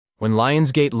When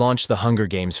Lionsgate launched the Hunger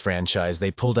Games franchise, they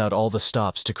pulled out all the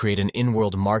stops to create an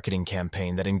in-world marketing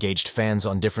campaign that engaged fans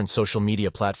on different social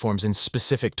media platforms in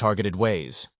specific targeted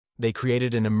ways. They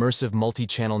created an immersive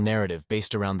multi-channel narrative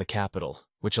based around the capital,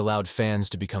 which allowed fans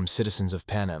to become citizens of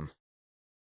Panem.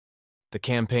 The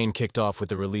campaign kicked off with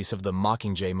the release of the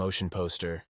Mockingjay motion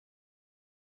poster.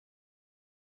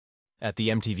 At the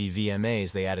MTV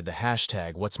VMAs, they added the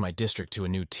hashtag What's My District to a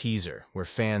new teaser, where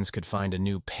fans could find a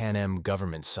new Panem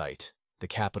government site, the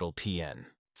capital PN.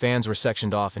 Fans were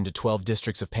sectioned off into 12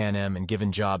 districts of Panem and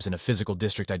given jobs in a physical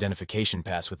district identification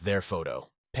pass with their photo.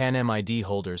 Panem ID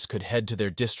holders could head to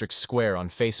their district square on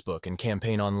Facebook and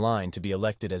campaign online to be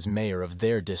elected as mayor of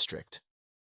their district.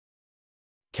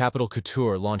 Capital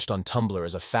Couture launched on Tumblr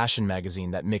as a fashion magazine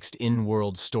that mixed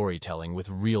in-world storytelling with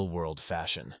real-world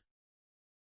fashion.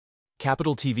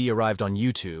 Capital TV arrived on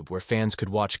YouTube, where fans could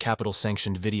watch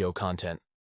Capital-sanctioned video content.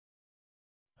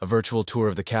 A virtual tour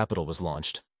of the Capitol was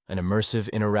launched, an immersive,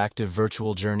 interactive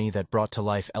virtual journey that brought to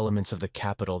life elements of the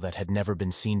Capitol that had never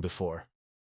been seen before.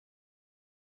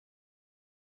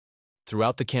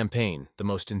 Throughout the campaign, the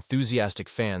most enthusiastic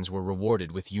fans were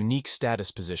rewarded with unique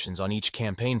status positions on each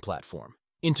campaign platform,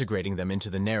 integrating them into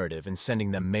the narrative and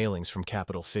sending them mailings from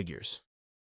Capitol figures.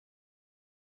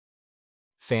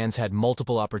 Fans had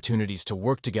multiple opportunities to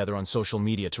work together on social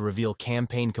media to reveal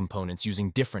campaign components using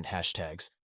different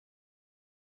hashtags.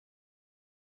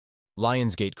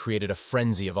 Lionsgate created a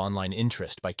frenzy of online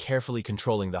interest by carefully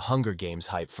controlling the Hunger Games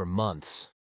hype for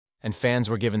months, and fans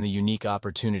were given the unique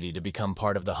opportunity to become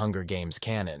part of the Hunger Games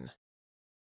canon.